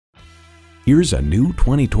Here's a new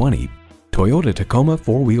 2020 Toyota Tacoma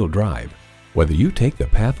 4-wheel drive. Whether you take the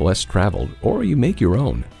path less traveled or you make your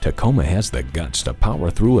own, Tacoma has the guts to power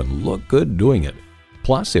through and look good doing it.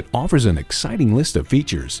 Plus, it offers an exciting list of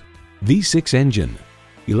features: V6 engine,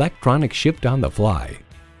 electronic shift on the fly,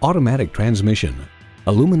 automatic transmission,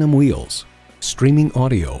 aluminum wheels, streaming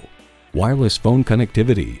audio, wireless phone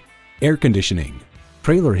connectivity, air conditioning,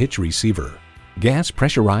 trailer hitch receiver, gas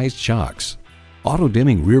pressurized shocks,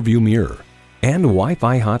 auto-dimming rearview mirror, and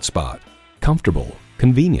Wi-Fi hotspot. Comfortable,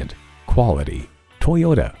 convenient, quality.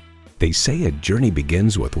 Toyota. They say a journey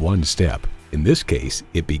begins with one step. In this case,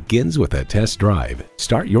 it begins with a test drive.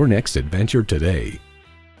 Start your next adventure today.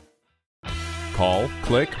 Call,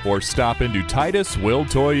 click, or stop into Titus-Will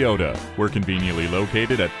Toyota. We're conveniently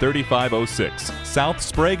located at 3506 South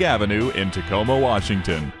Sprague Avenue in Tacoma,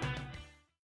 Washington.